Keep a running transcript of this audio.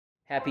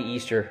Happy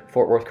Easter,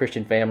 Fort Worth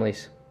Christian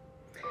families.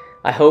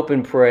 I hope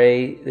and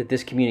pray that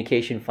this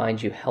communication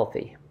finds you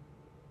healthy.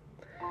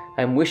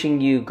 I'm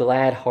wishing you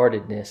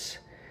glad-heartedness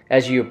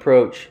as you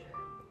approach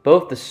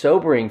both the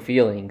sobering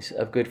feelings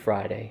of Good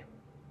Friday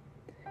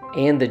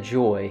and the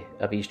joy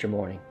of Easter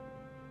morning.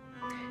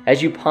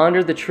 As you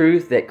ponder the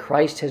truth that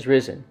Christ has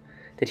risen,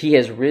 that He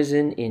has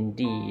risen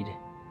indeed,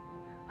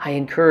 I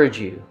encourage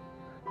you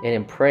and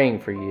am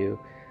praying for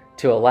you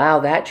to allow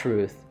that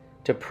truth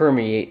to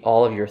permeate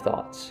all of your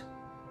thoughts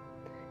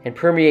and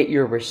permeate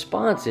your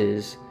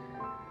responses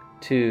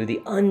to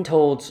the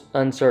untold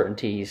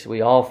uncertainties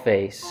we all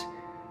face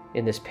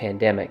in this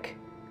pandemic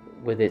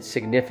with its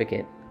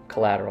significant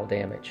collateral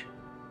damage.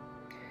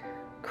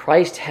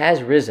 Christ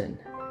has risen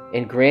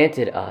and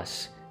granted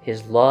us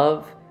His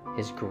love,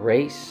 His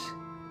grace,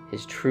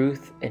 His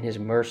truth, and His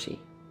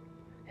mercy,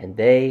 and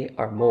they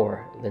are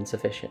more than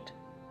sufficient.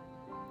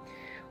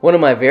 One of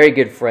my very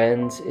good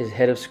friends is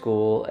head of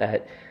school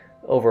at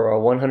over a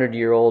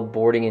 100-year-old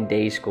boarding and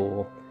day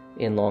school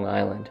in Long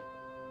Island.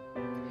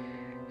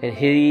 And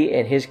he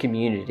and his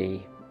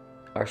community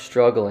are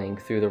struggling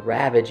through the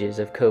ravages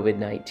of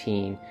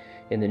COVID-19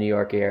 in the New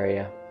York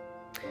area.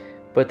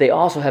 But they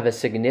also have a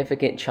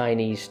significant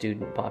Chinese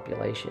student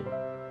population,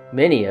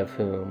 many of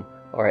whom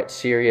are at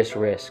serious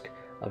risk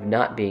of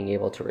not being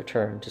able to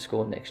return to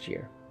school next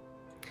year.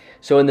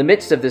 So in the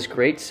midst of this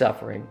great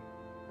suffering,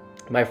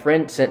 my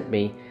friend sent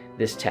me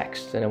this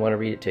text, and I want to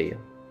read it to you.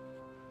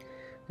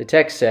 The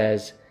text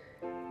says,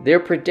 "They're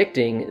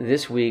predicting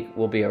this week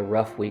will be a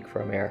rough week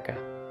for America."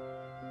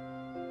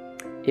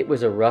 It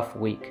was a rough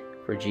week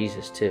for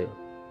Jesus too.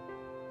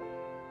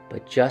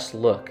 But just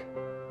look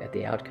at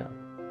the outcome.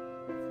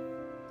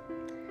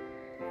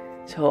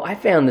 So I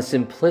found the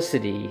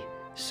simplicity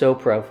so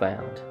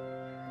profound,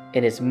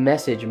 and its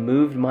message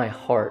moved my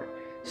heart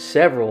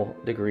several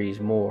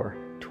degrees more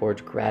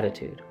towards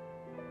gratitude.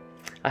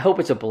 I hope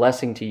it's a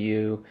blessing to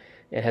you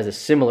and has a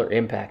similar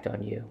impact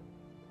on you.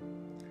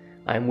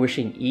 I'm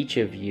wishing each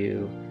of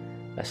you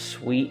a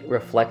sweet,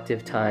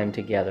 reflective time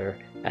together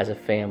as a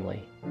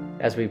family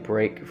as we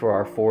break for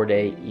our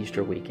 4-day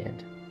Easter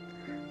weekend.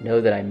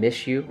 Know that I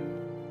miss you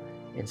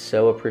and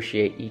so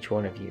appreciate each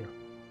one of you.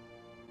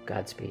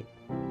 Godspeed.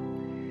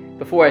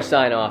 Before I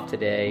sign off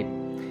today,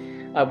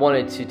 I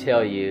wanted to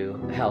tell you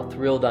how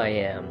thrilled I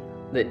am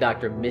that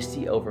Dr.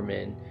 Misty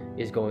Overman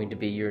is going to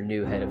be your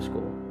new head of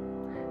school.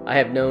 I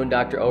have known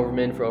Dr.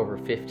 Overman for over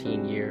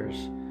 15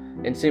 years,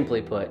 and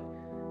simply put,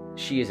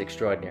 she is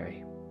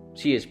extraordinary.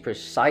 She is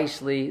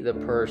precisely the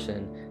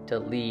person to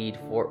lead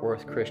Fort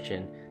Worth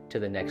Christian to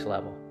the next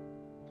level.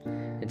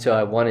 And so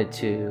I wanted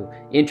to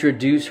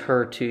introduce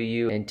her to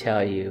you and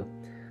tell you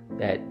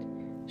that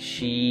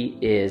she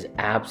is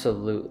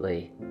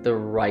absolutely the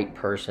right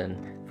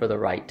person for the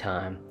right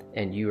time,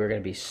 and you are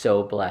going to be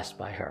so blessed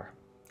by her.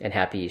 And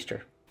happy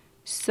Easter.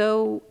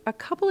 So a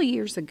couple of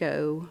years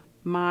ago,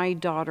 my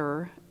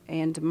daughter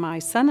and my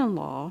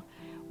son-in-law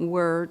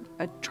were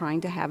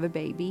trying to have a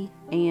baby,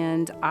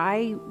 and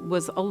I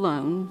was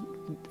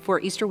alone for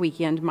Easter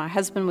weekend. My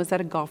husband was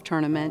at a golf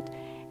tournament,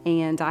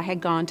 and I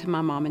had gone to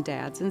my mom and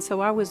dad's, and so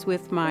I was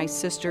with my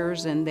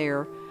sisters and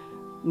their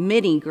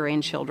many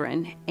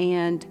grandchildren,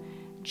 and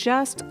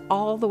just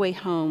all the way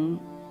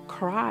home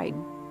cried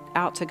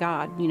out to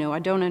God. You know, I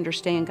don't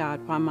understand,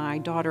 God, why my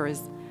daughter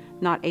is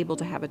not able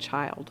to have a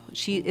child.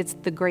 It's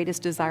the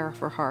greatest desire of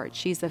her heart.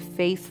 She's a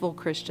faithful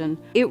Christian.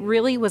 It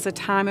really was a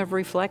time of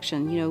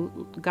reflection. You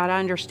know, God, I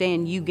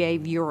understand you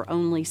gave your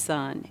only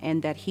son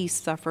and that he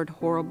suffered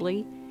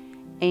horribly,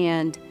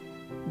 and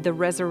the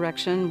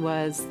resurrection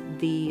was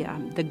the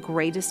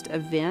greatest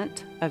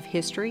event of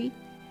history.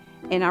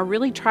 And I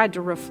really tried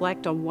to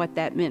reflect on what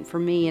that meant for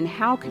me and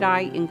how could I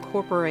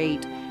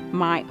incorporate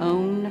my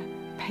own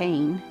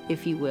pain,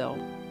 if you will,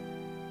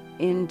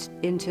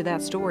 into that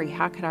story.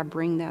 How could I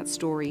bring that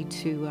story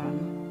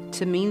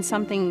to mean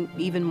something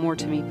even more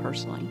to me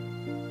personally?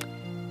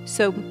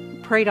 So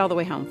prayed all the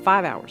way home,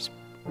 5 hours.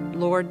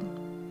 Lord,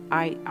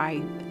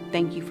 I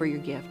thank you for your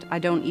gift. I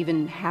don't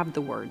even have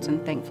the words,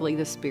 and thankfully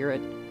the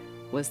Spirit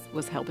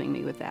was helping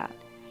me with that.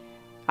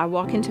 I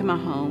walk into my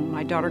home,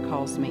 my daughter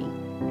calls me,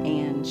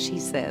 and she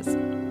says,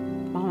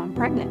 "Mom, I'm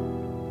pregnant."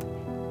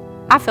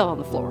 I fell on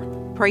the floor,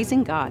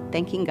 praising God,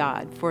 thanking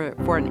God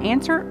for an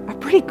answer, a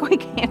pretty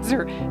quick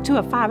answer to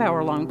a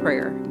 5-hour-long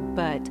prayer.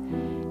 But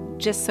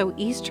just so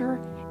Easter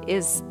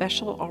is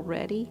special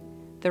already,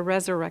 the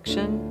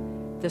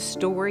resurrection, the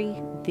story,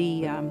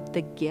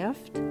 the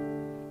gift,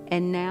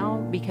 and now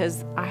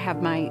because I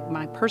have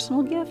my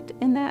personal gift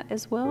in that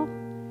as well,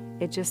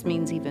 it just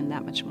means even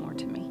that much more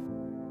to me.